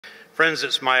Friends,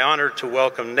 it's my honor to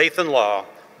welcome Nathan Law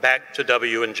back to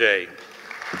W&J.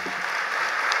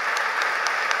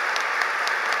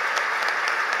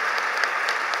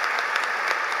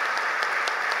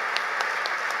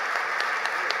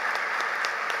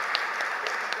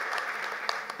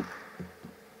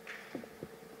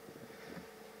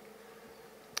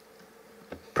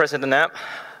 President Knapp,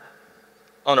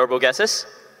 honorable guests,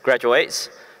 graduates,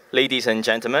 ladies and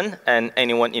gentlemen, and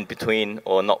anyone in between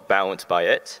or not bound by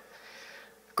it.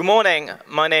 Good morning,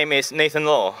 my name is Nathan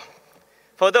Law.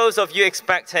 For those of you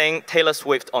expecting Taylor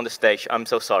Swift on the stage, I'm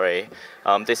so sorry.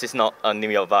 This is not a New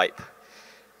York vibe.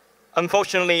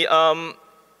 Unfortunately,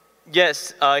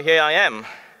 yes, here I am.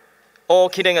 All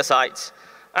kidding aside,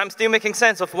 I'm still making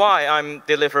sense of why I'm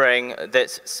delivering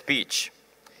this speech.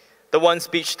 The one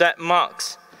speech that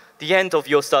marks the end of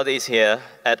your studies here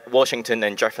at Washington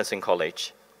and Jefferson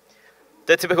College.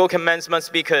 The typical commencement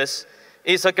speaker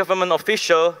is a government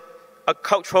official, a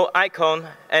cultural icon,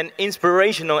 an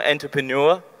inspirational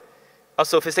entrepreneur, a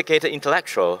sophisticated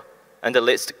intellectual, and the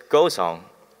list goes on.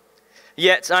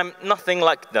 Yet I'm nothing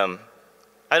like them.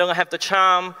 I don't have the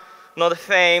charm, nor the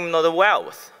fame, nor the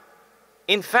wealth.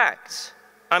 In fact,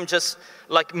 I'm just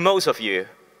like most of you,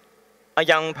 a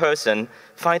young person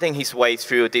finding his way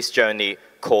through this journey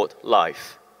called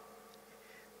life.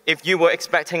 If you were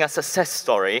expecting a success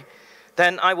story,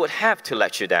 then I would have to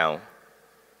let you down.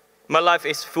 My life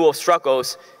is full of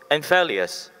struggles and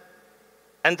failures,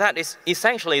 and that is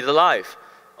essentially the life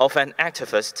of an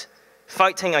activist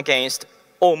fighting against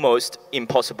almost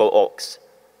impossible odds.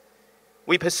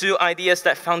 We pursue ideas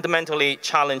that fundamentally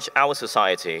challenge our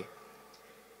society.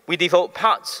 We devote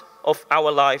parts of our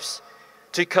lives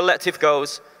to collective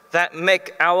goals that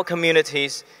make our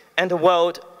communities and the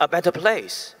world a better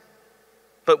place.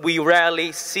 But we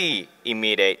rarely see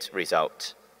immediate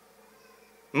results.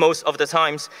 Most of the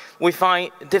times, we find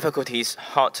difficulties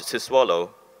hard to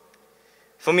swallow.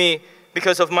 For me,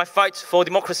 because of my fight for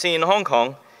democracy in Hong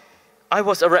Kong, I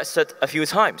was arrested a few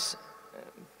times.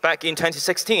 Back in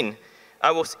 2016,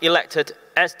 I was elected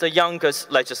as the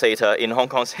youngest legislator in Hong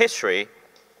Kong's history.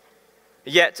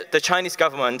 Yet the Chinese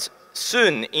government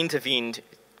soon intervened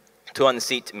to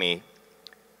unseat me.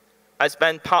 I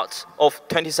spent part of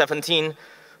 2017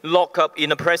 locked up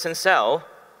in a prison cell,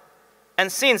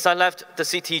 and since I left the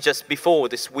city just before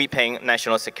the sweeping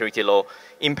national security law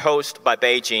imposed by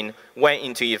Beijing went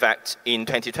into effect in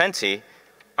 2020,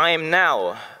 I am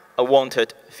now a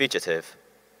wanted fugitive.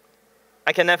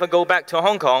 I can never go back to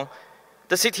Hong Kong,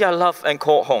 the city I love and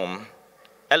call home,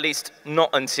 at least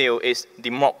not until it's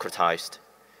democratized.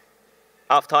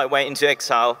 After I went into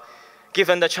exile,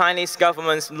 given the Chinese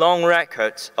government's long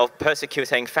record of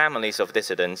persecuting families of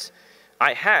dissidents,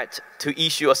 I had to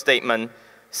issue a statement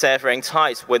severing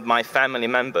ties with my family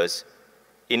members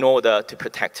in order to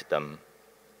protect them.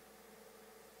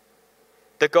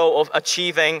 The goal of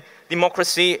achieving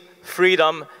democracy,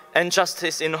 freedom, and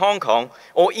justice in Hong Kong,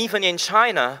 or even in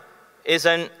China, is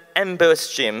an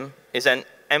ambitious dream,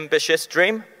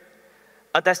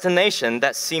 a destination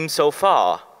that seems so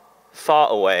far, far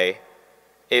away,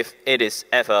 if it is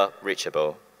ever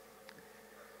reachable.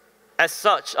 As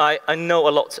such, I know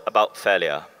a lot about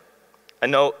failure. I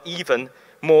know even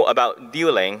more about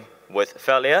dealing with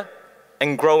failure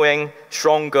and growing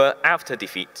stronger after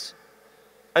defeat.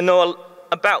 I know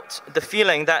about the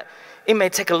feeling that it may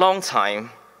take a long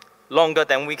time, longer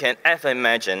than we can ever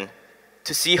imagine,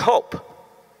 to see hope,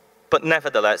 but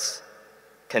nevertheless,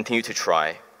 continue to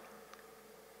try.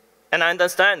 And I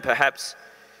understand, perhaps,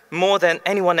 more than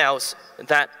anyone else,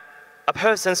 that a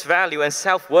person's value and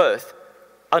self-worth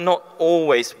are not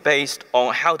always based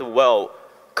on how the world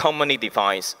commonly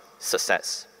defines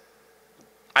success.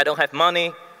 I don't have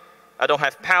money, I don't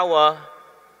have power.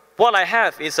 What I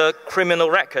have is a criminal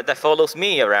record that follows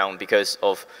me around because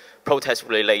of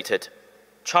protest-related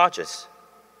charges.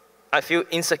 I feel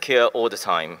insecure all the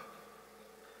time.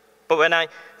 But when I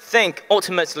think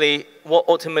ultimately, what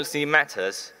ultimately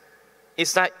matters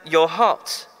is that your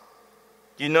heart,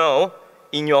 you know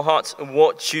in your heart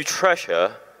what you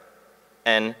treasure,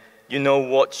 and you know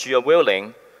what you are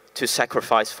willing to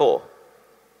sacrifice for.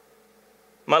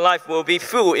 My life will be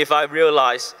full if I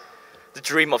realize the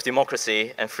dream of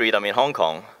democracy and freedom in Hong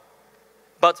Kong.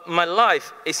 But my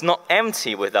life is not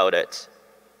empty without it,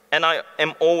 and I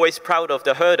am always proud of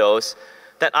the hurdles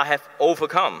that I have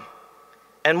overcome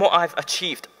and what I've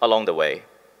achieved along the way.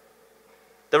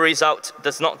 The result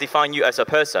does not define you as a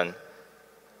person,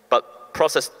 but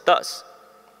process does.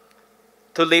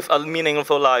 To live a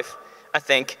meaningful life, I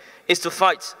think, is to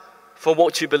fight for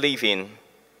what you believe in.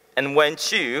 And when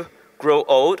you grow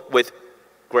old with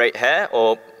gray hair,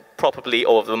 or probably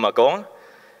all of them are gone,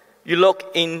 You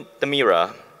look in the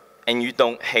mirror and you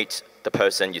don't hate the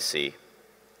person you see.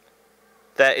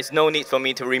 There is no need for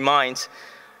me to remind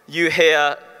you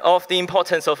here of the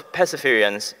importance of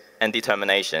perseverance and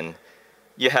determination.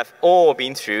 You have all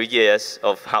been through years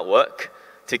of hard work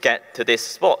to get to this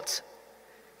spot.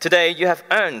 Today, you have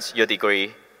earned your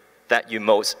degree that you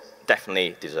most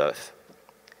definitely deserve.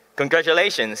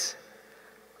 Congratulations.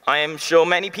 I am sure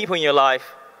many people in your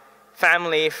life,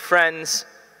 family, friends,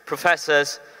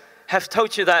 professors, have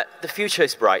told you that the future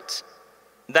is bright,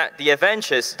 that the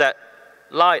adventures that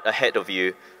lie ahead of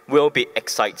you will be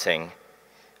exciting.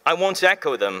 I want to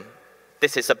echo them.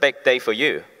 This is a big day for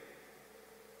you.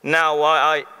 Now, while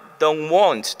I don't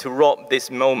want to rob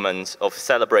this moment of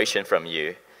celebration from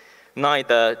you,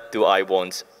 neither do I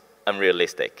want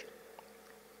unrealistic.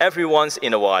 Every once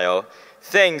in a while,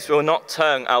 things will not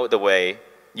turn out the way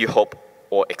you hope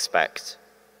or expect.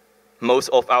 Most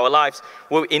of our lives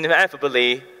will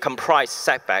inevitably comprise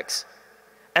setbacks,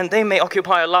 and they may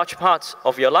occupy a large part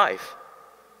of your life.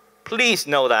 Please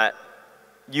know that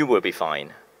you will be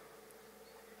fine.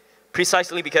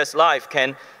 Precisely because life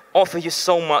can offer you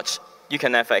so much you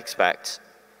can never expect,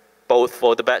 both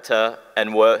for the better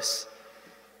and worse.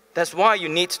 That's why you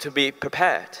need to be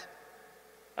prepared.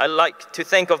 I like to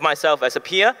think of myself as a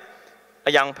peer,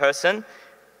 a young person,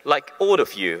 like all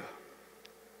of you.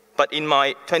 But in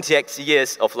my 28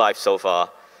 years of life so far,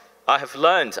 I have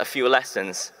learned a few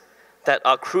lessons that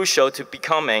are crucial to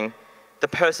becoming the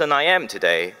person I am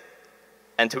today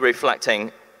and to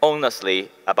reflecting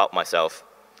honestly about myself.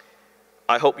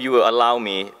 I hope you will allow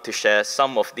me to share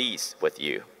some of these with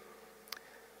you.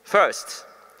 First,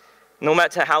 no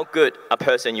matter how good a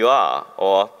person you are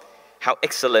or how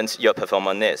excellent your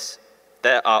performance is,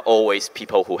 there are always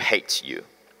people who hate you.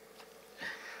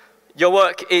 Your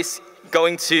work is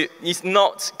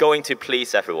not going to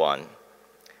please everyone.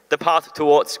 The path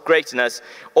towards greatness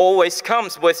always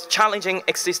comes with challenging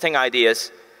existing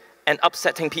ideas and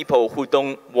upsetting people who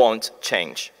don't want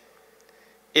change.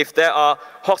 If there are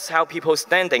hostile people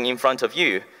standing in front of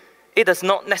you, it does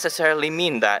not necessarily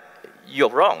mean that you're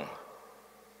wrong.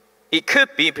 It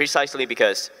could be precisely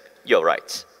because you're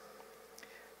right.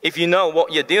 If you know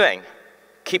what you're doing,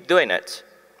 keep doing it.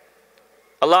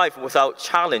 A life without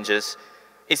challenges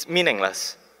is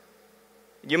meaningless.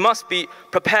 You must be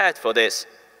prepared for this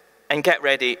and get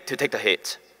ready to take the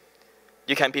hit.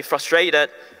 You can be frustrated,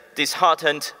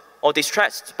 disheartened, or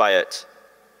distressed by it,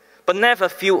 but never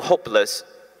feel hopeless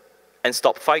and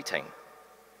stop fighting.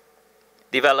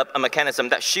 Develop a mechanism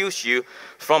that shields you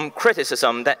from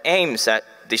criticism that aims at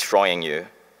destroying you.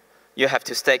 You have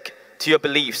to stick to your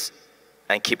beliefs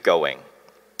and keep going.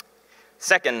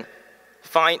 Second,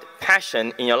 find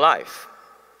passion in your life.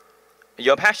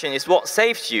 Your passion is what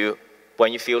saves you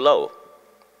when you feel low.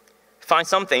 Find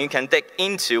something you can dig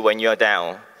into when you're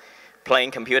down.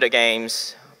 Playing computer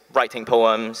games, writing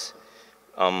poems,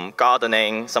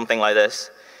 gardening, something like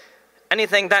this.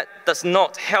 Anything that does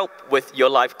not help with your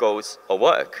life goals or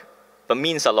work, but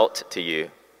means a lot to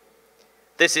you.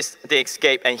 This is the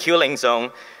escape and healing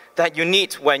zone that you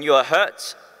need when you are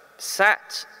hurt, sad,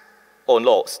 or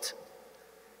lost.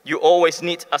 You always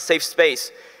need a safe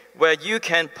space where you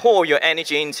can pour your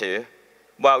energy into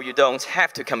while you don't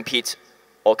have to compete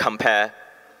or compare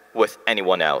with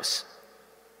anyone else.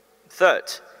 Third,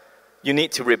 you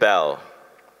need to rebel.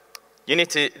 You need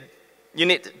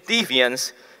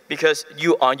deviance because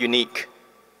you are unique.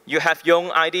 You have your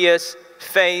own ideas,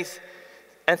 faith,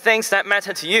 and things that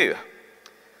matter to you.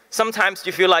 Sometimes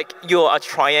you feel like you're a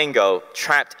triangle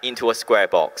trapped into a square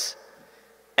box,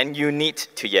 and you need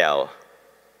to yell.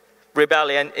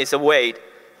 Rebellion is a way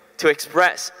to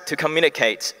express, to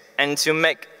communicate, and to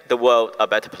make the world a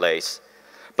better place.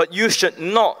 But you should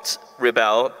not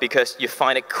rebel because you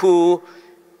find it cool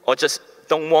or just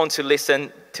don't want to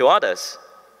listen to others.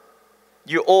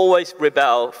 You always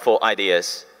rebel for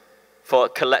ideas, for a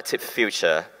collective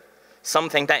future,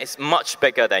 something that is much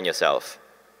bigger than yourself.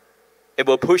 It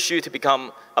will push you to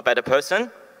become a better person,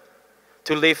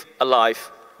 to live a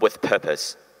life with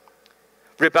purpose.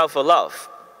 Rebel for love,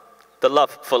 the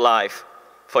love for life,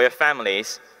 for your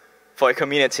families, for your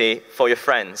community, for your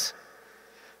friends.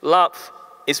 Love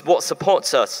is what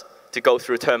supports us to go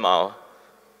through turmoil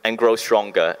and grow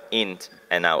stronger in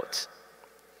and out.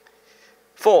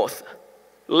 Fourth,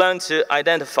 learn to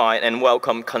identify and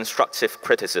welcome constructive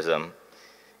criticism,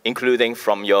 including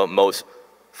from your most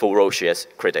ferocious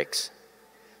critics.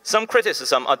 Some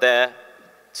criticism are there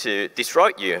to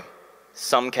destroy you.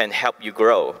 Some can help you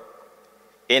grow.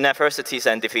 In adversities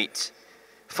and defeats,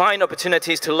 find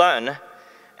opportunities to learn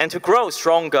and to grow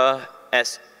stronger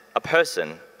as a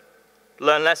person.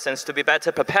 Learn lessons to be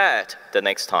better prepared the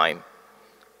next time.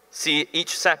 See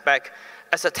each setback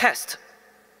as a test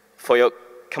for your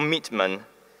commitment,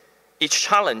 each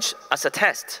challenge as a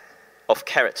test of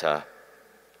character.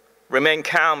 Remain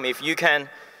calm if you can,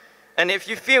 and if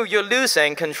you feel you're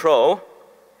losing control,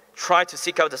 try to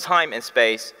seek out the time and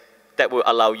space that will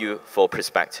allow you for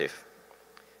perspective.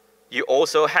 You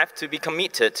also have to be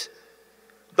committed.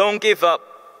 Don't give up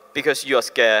because you are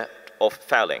scared of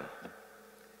failing,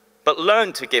 but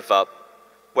learn to give up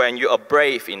when you are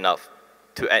brave enough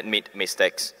to admit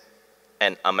mistakes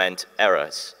and amend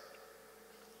errors.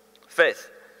 Fifth,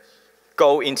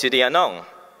 go into the unknown,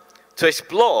 to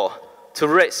explore, to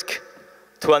risk,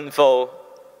 to unfold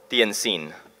the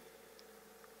unseen.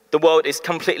 The world is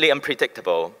completely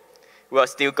unpredictable. We are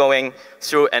still going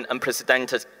through an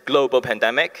unprecedented global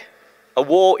pandemic, a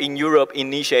war in Europe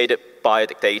initiated by a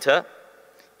dictator.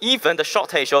 Even the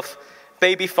shortage of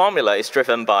baby formula is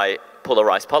driven by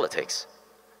polarized politics.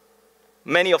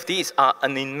 Many of these are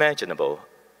unimaginable,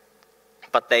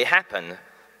 but they happen.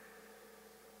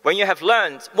 When you have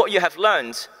learned what you have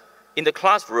learned in the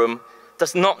classroom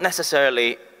does not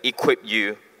necessarily equip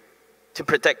you to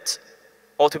predict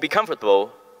or to be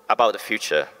comfortable about the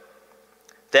future.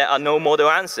 There are no model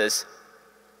answers,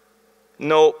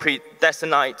 no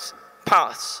predestined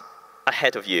paths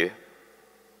ahead of you.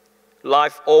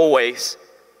 Life always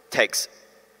takes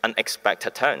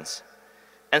unexpected turns,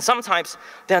 and sometimes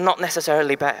they are not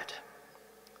necessarily bad.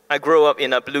 I grew up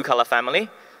in a blue-collar family.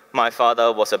 My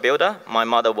father was a builder, my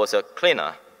mother was a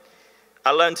cleaner.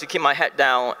 I learned to keep my head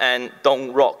down and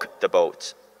don't rock the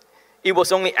boat. It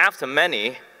was only after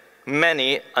many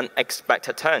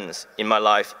unexpected turns in my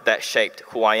life that shaped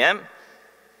who I am,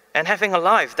 and having a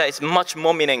life that is much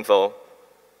more meaningful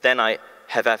than I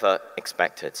have ever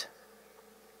expected.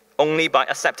 Only by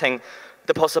accepting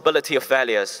the possibility of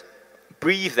failures,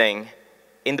 breathing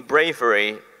in the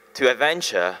bravery to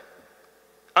adventure,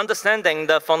 understanding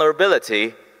the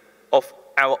vulnerability of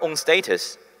our own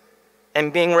status,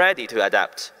 and being ready to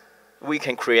adapt, we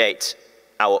can create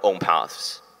our own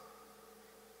paths.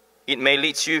 It may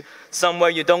lead you somewhere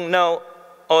you don't know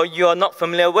or you are not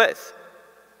familiar with,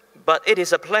 but it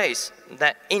is a place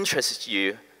that interests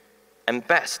you and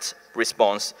best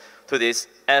responds to this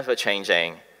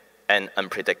ever-changing and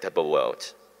unpredictable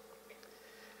world.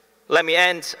 Let me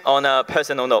end on a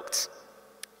personal note.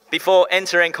 Before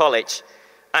entering college,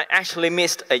 I actually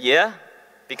missed a year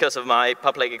because of my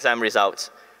public exam results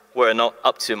were not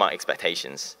up to my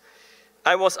expectations.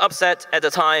 I was upset at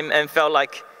the time and felt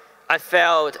like I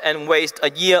failed and wasted a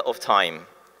year of time.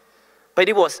 But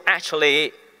it was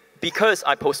actually because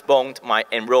I postponed my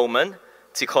enrollment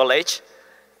to college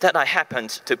that I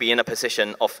happened to be in a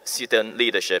position of student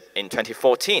leadership in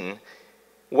 2014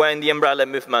 when the umbrella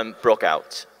movement broke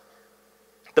out.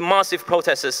 The massive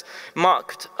protests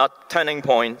marked a turning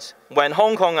point when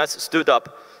Hongkongers stood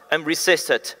up and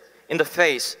resisted in the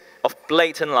face of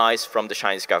blatant lies from the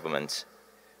Chinese government.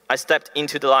 I stepped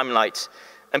into the limelight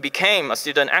and became a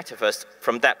student activist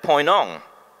from that point on.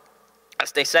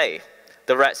 As they say,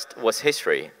 the rest was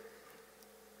history.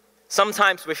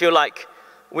 Sometimes we feel like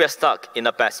we are stuck in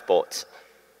a bad spot.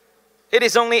 It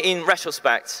is only in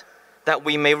retrospect that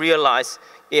we may realize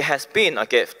it has been a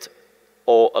gift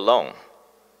all along.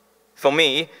 For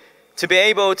me, to be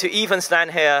able to even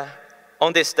stand here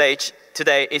on this stage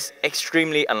today is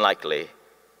extremely unlikely.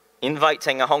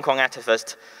 Inviting a Hong Kong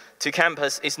activist to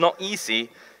campus is not easy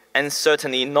and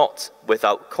certainly not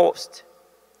without cost,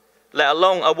 let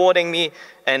alone awarding me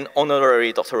an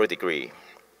honorary doctorate degree.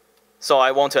 So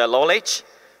I want to acknowledge,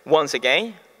 once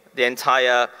again, the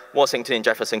entire Washington and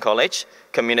Jefferson College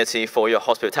community for your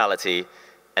hospitality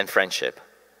and friendship.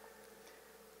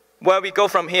 Where we go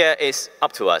from here is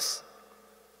up to us.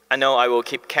 I know I will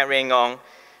keep carrying on,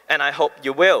 and I hope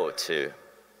you will too.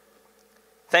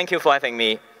 Thank you for having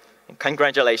me, and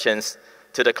congratulations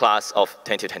to the class of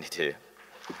 2022.